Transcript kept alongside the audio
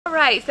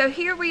right, so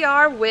here we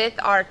are with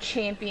our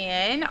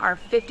champion, our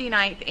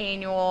 59th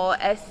annual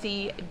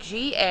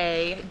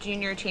SCGA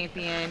junior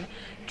champion,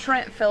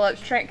 Trent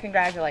Phillips. Trent,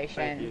 congratulations.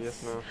 Thank you.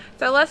 Yes, ma'am.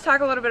 So let's talk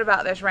a little bit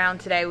about this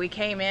round today. We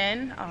came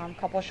in a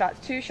couple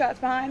shots, 2 shots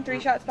behind, 3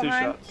 shots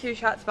behind, 2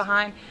 shots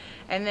behind,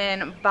 and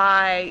then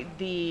by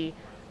the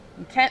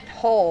 10th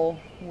hole,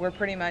 we're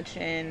pretty much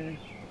in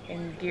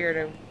gear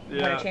to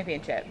win a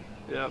championship.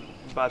 Yeah,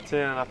 by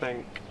 10, I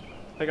think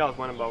I was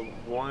winning by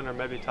 1 or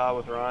maybe tied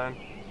with Ryan,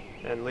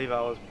 and Levi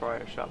was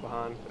probably a shot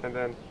behind, and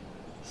then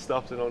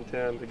stuffed it on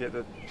 10 to get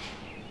the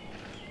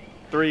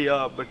 3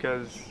 up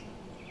because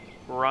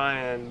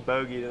Ryan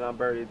bogeyed and I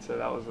birdied, so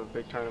that was a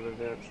big turn of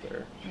events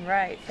there.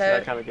 Right. So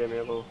that kind of gave me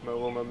a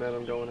little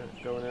momentum going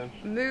in.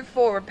 Move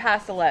forward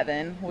past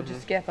 11. We'll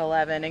just skip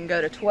 11 and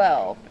go to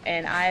 12.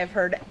 And I have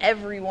heard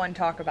everyone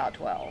talk about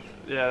 12.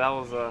 Yeah, that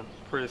was a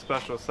pretty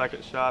special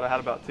second shot. I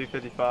had about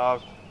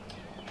 255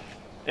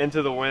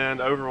 into the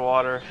wind, over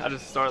water. I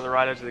just started the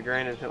right edge of the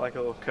green and hit like a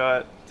little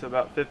cut to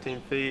about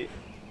 15 feet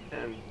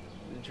and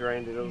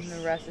drained it.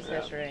 The rest is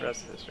history. The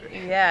rest is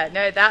history. Yeah,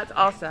 no, that's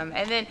awesome.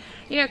 And then,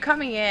 you know,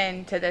 coming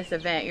into this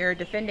event, you're a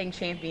defending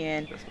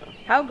champion. Yes, ma'am.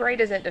 How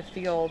great is it to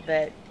feel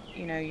that,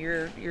 you know,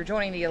 you're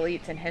joining the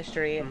elites in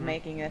history of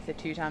making this a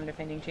 2-time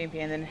defending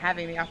champion and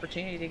having the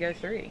opportunity to go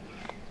 3?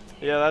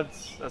 Yeah,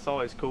 that's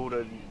always cool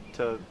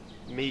to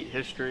meet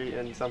history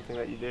in something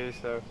that you do.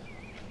 So,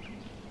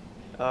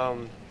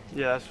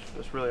 yeah,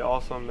 that's really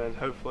awesome, and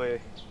hopefully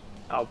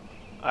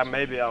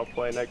maybe I'll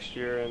play next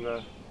year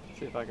and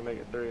see if I can make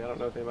it 3. I don't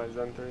know if anybody's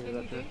done 3. Is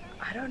that true?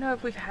 I don't know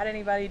if we've had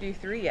anybody do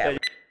 3 yet.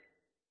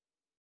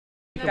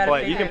 Yeah,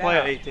 you can play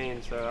at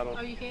 18, so I don't.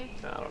 Oh, you can?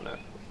 I don't know.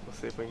 We'll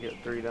see if we can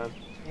get 3 done.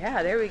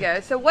 Yeah, there we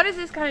go. So what does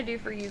this kind of do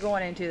for you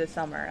going into the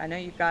summer? I know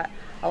you've got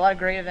a lot of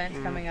great events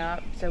coming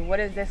up. So what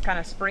is this kind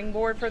of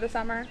springboard for the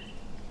summer?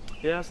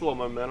 Yeah, it's a little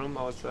momentum,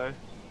 I would say.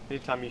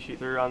 Anytime you shoot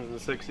 3 rounds in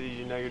the 60s,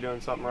 you know you're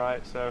doing something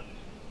right. So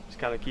just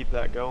kind of keep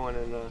that going,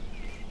 and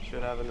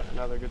should have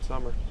another good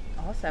summer.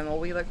 Awesome. Well,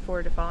 we look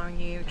forward to following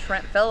you.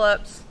 Trent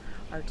Phillips,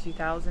 our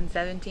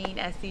 2017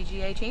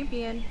 SCGA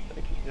champion.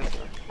 Thank you. Yes, sir.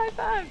 High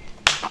five.